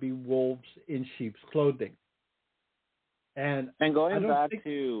there would be wolves in sheep's clothing. And going back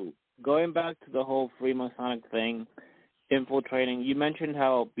to the whole Freemasonic thing, infiltrating. You mentioned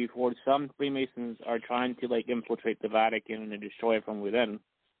how before some Freemasons are trying to infiltrate the Vatican and destroy it from within.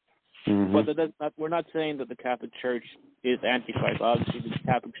 Mm-hmm. But we're not saying that the Catholic Church is Antichrist. Obviously, the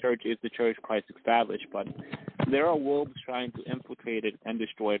Catholic Church is the church Christ established, but there are wolves trying to infiltrate it and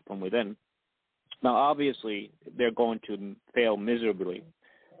destroy it from within. Now, obviously, they're going to fail miserably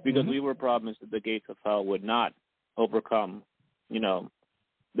because we were promised that the gates of hell would not overcome,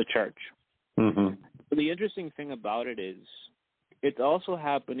 the church. Mm-hmm. But the interesting thing about it is it's also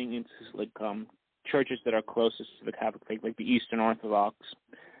happening in churches that are closest to the Catholic faith, like the Eastern Orthodox.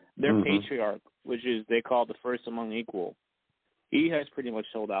 Their patriarch, which is they call the first among equal, he has pretty much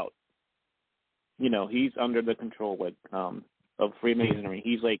sold out. He's under the control of Freemasonry.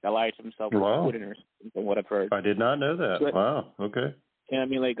 He's allied himself with Putin or something, from what I've heard. I did not know that. So, wow. Okay. And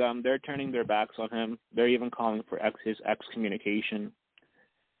they're turning their backs on him. They're even calling for his excommunication.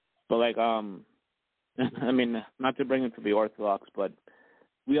 But not to bring it to the Orthodox, but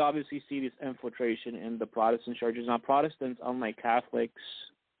we obviously see this infiltration in the Protestant churches. Now, Protestants, unlike Catholics,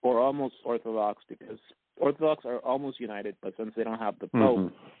 or almost Orthodox, because Orthodox are almost united, but since they don't have the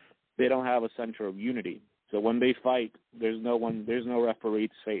Pope, they don't have a center of unity. So when they fight, there's no referee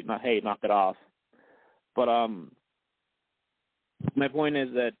to say, hey, knock it off. But my point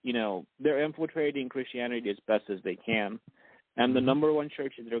is that, they're infiltrating Christianity as best as they can. And the number one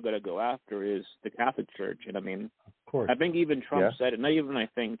church that they're going to go after is the Catholic Church. And of course, I think even Trump said it. Not even I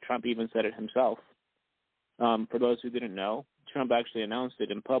think, Trump even said it himself. For those who didn't know, Trump actually announced it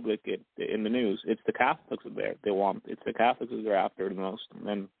in public in the news. It's the Catholics it's the Catholics that they're after the most.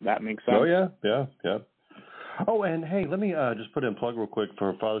 And that makes sense. Oh, yeah. Oh, and hey, let me just put in a plug real quick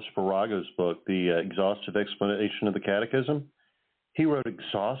for Father Sparago's book, The Exhaustive Explanation of the Catechism. He wrote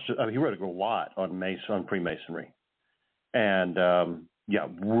he wrote a lot on Freemasonry. And,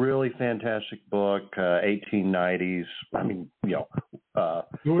 really fantastic book, 1890s.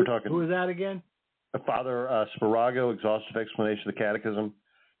 We're talking. Who is that again? Father Sparago, Exhaustive Explanation of the Catechism.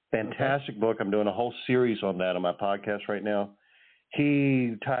 Fantastic book. I'm doing a whole series on that on my podcast right now.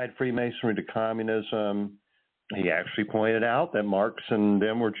 He tied Freemasonry to communism. He actually pointed out that Marx and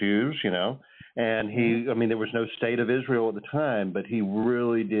them were Jews, and there was no state of Israel at the time, but he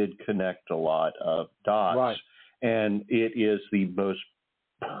really did connect a lot of dots. Right. And it is the most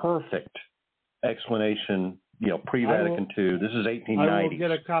perfect explanation, pre-Vatican II. This is 1890s. I will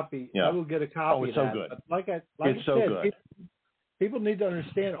get a copy. Yeah. I will get a copy. Oh, it's so good. It's so good. People need to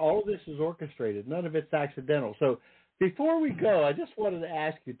understand all of this is orchestrated. None of it's accidental. So before we go, I just wanted to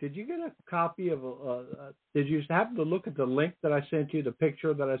ask you: did you get a copy of? Did you happen to look at the link that I sent you? The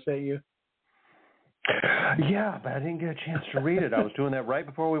picture that I sent you? Yeah, but I didn't get a chance to read it. I was doing that right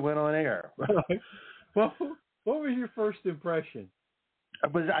before we went on air. Well, what was your first impression?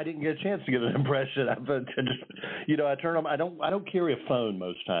 I didn't get a chance to get an impression. I turn on. I don't carry a phone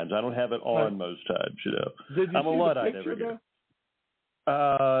most times. I don't have it on most times. Did you I'm see a Luddite the picture, over here.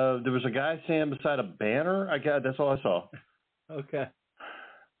 There was a guy standing beside a banner. That's all I saw. Okay.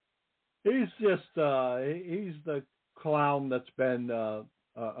 He's just he's the clown that's been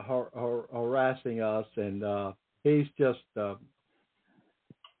harassing us, and he's just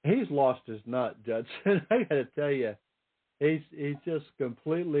he's lost his nut, Judson. I got to tell you, he's just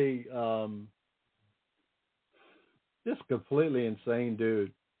completely insane,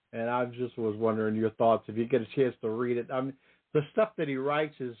 dude. And I just was wondering your thoughts if you get a chance to read it. The stuff that he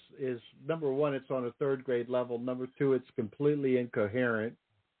writes is number one, it's on a third grade level. Number two, it's completely incoherent.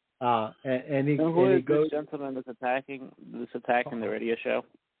 And he goes. This gentleman that's attacking the radio show?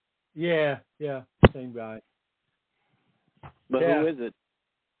 Yeah, same guy. But who is it?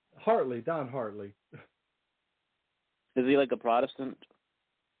 Don Hartley. Is he like a Protestant?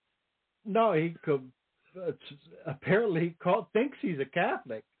 No, he apparently thinks he's a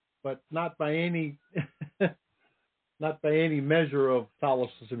Catholic, but not by any measure of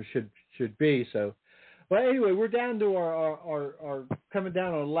Catholicism should be. So, well, anyway, we're down to our coming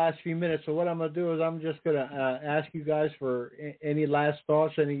down on the last few minutes. So what I'm going to do is I'm just going to ask you guys for any last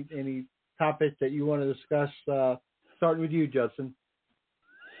thoughts, any topic that you want to discuss. Starting with you, Judson.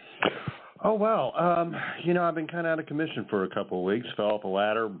 Oh, well, I've been kind of out of commission for a couple of weeks. Fell off a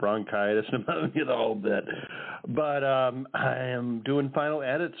ladder, bronchitis, pneumonia, the whole bit. But I am doing final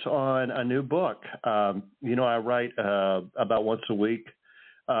edits on a new book. I write about once a week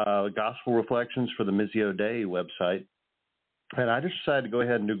Gospel Reflections for the Missio Dei website. And I just decided to go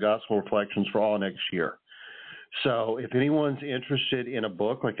ahead and do Gospel Reflections for all next year. So if anyone's interested in a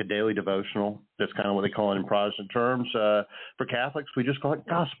book, like a daily devotional, that's kind of what they call it in Protestant terms. For Catholics, we just call it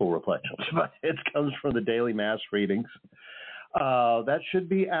Gospel Reflections, but it comes from the daily Mass readings. That should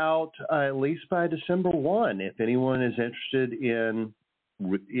be out at least by December 1. If anyone is interested in,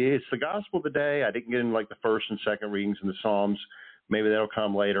 it's the Gospel of the day. I didn't get into like the first and second readings in the Psalms. Maybe that'll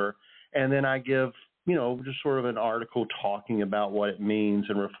come later. And then I give, just sort of an article talking about what it means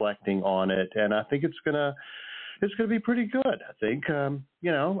and reflecting on it. And I think it's going to be pretty good. I think,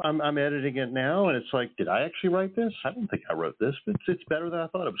 I'm editing it now, and it's like, did I actually write this? I don't think I wrote this, but it's better than I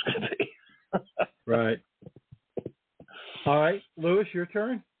thought it was going to be. Right. All right, Lewis, your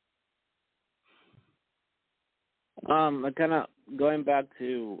turn. I kind of going back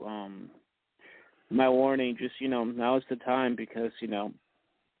to my warning. Just now is the time because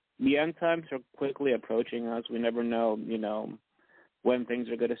the end times are quickly approaching us. We never know when things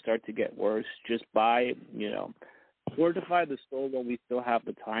are going to start to get worse. Just fortify the soul while we still have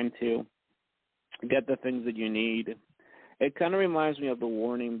the time to get the things that you need. It kind of reminds me of the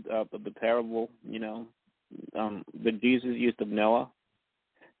warning of the parable, that Jesus used of Noah.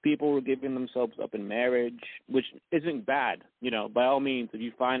 People were giving themselves up in marriage, which isn't bad. By all means, if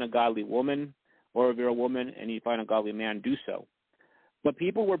you find a godly woman, or if you're a woman and you find a godly man, do so. But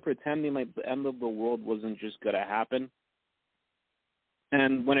people were pretending like the end of the world wasn't just going to happen.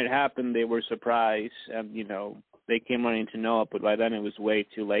 And when it happened, they were surprised, and, they came running to Noah, but by then it was way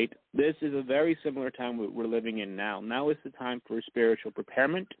too late. This is a very similar time we're living in now. Now is the time for spiritual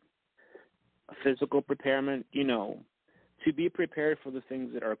preparement, physical preparement, to be prepared for the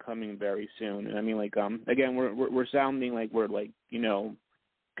things that are coming very soon. And I mean, again, we're sounding like we're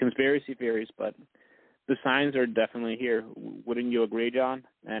conspiracy theories, but the signs are definitely here. Wouldn't you agree, John?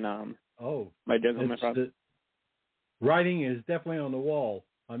 And my writing is definitely on the wall.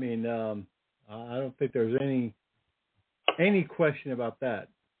 I mean, I don't think there's any question about that.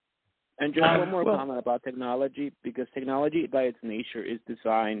 And just one more comment about technology, because technology by its nature is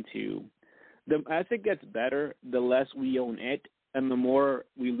designed to, as it gets better, the less we own it and the more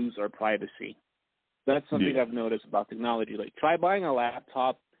we lose our privacy. That's something I've noticed about technology. Like, try buying a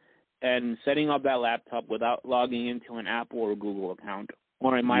laptop and setting up that laptop without logging into an Apple or Google account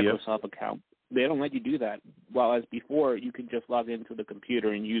or a Microsoft account. They don't let you do that. While as before, you could just log into the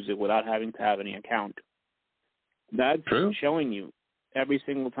computer and use it without having to have any account. That's true. Showing you every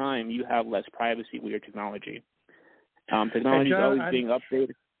single time you have less privacy with your technology. Technology is always being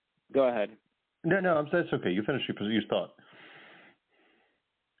updated. Go ahead. No, that's okay. You finish your thought.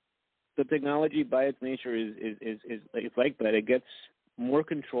 The technology by its nature is it's like that. It gets more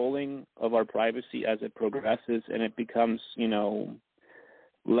controlling of our privacy as it progresses, and it becomes,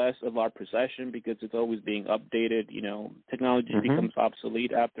 less of our possession because it's always being updated. Technology becomes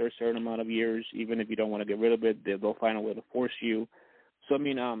obsolete after a certain amount of years. Even if you don't want to get rid of it, they'll find a way to force you. So,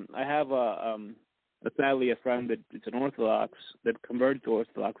 I have sadly a friend that it's an Orthodox that converted to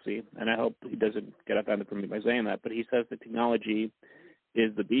Orthodoxy, and I hope he doesn't get offended from me by saying that, but he says that technology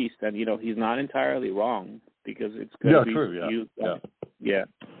is the beast, and, he's not entirely wrong because it's going to be used. Yeah.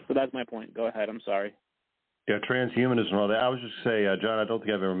 So that's my point. Go ahead. I'm sorry. Yeah, transhumanism and all that. I was just say, John, I don't think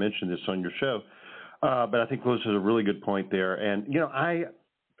I've ever mentioned this on your show, but I think Lewis has a really good point there. And, I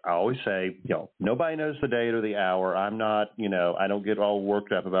always say, nobody knows the date or the hour. I'm not, I don't get all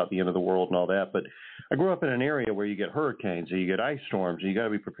worked up about the end of the world and all that. But I grew up in an area where you get hurricanes and you get ice storms and you got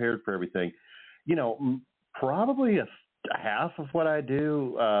to be prepared for everything. Probably half of what I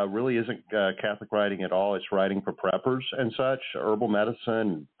do really isn't Catholic writing at all. It's writing for preppers and such, herbal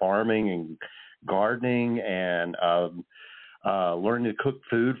medicine, farming, and gardening, and learning to cook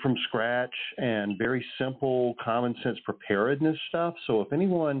food from scratch, and very simple, common sense preparedness stuff. So if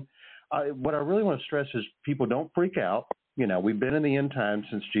anyone, what I really want to stress is people don't freak out. We've been in the end time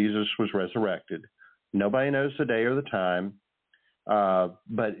since Jesus was resurrected. Nobody knows the day or the time.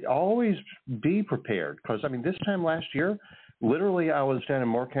 But always be prepared, because, this time last year, literally I was down in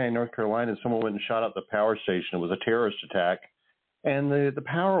Moore County, North Carolina, and someone went and shot up the power station. It was a terrorist attack, and the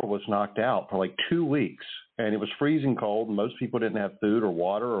power was knocked out for like 2 weeks, and it was freezing cold, and most people didn't have food or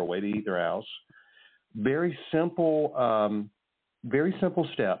water or a way to eat their house. Very simple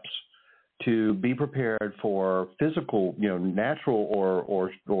steps to be prepared for physical, natural or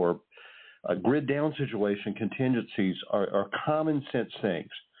a grid down situation contingencies are common sense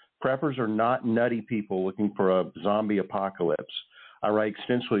things. Preppers are not nutty people looking for a zombie apocalypse. I write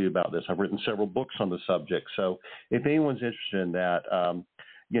extensively about this. I've written several books on the subject. So if anyone's interested in that,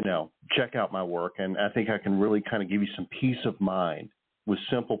 check out my work. And I think I can really kind of give you some peace of mind with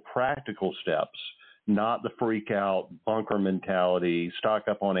simple, practical steps, not the freak out bunker mentality, stock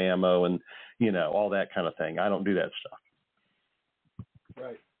up on ammo and, all that kind of thing. I don't do that stuff.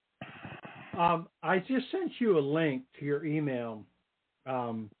 Right. I just sent you a link to your email.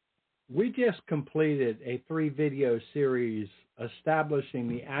 We just completed a 3-video series establishing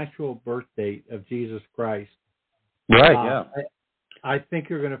the actual birth date of Jesus Christ. Right, yeah. I think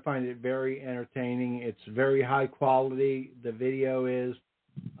you're going to find it very entertaining. It's very high quality. The video is.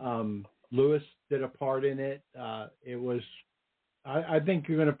 Lewis did a part in it. I think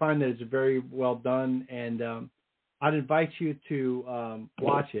you're going to find that it's very well done, and I'd invite you to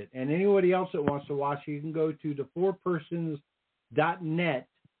watch it. And anybody else that wants to watch it, you can go to the4persons.net,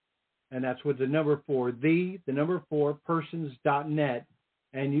 and that's with the number 4, the number 4persons.net,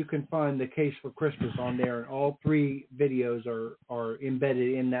 and you can find the Case for Christmas on there, and all 3 videos are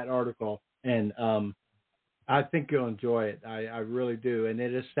embedded in that article. And I think you'll enjoy it. I really do. And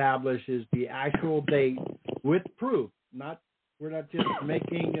it establishes the actual date with proof. We're not just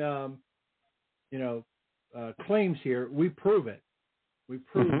making claims here. We prove it. We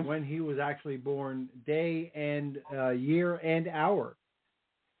prove when he was actually born, day and year and hour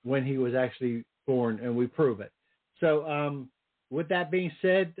when he was actually born, and we prove it. So with that being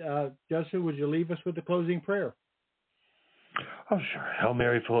said, Justin, would you leave us with the closing prayer? Oh, sure. Hail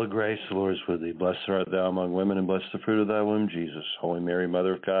Mary, full of grace, the Lord is with thee. Blessed art thou among women, and blessed the fruit of thy womb, Jesus. Holy Mary,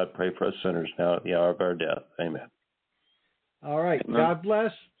 Mother of God, pray for us sinners now at the hour of our death. Amen. All right. Amen. God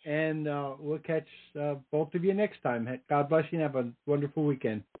bless, and we'll catch both of you next time. God bless you, and have a wonderful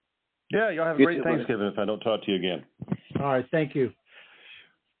weekend. Yeah, y'all have a great Thanksgiving if I don't talk to you again. All right. Thank you.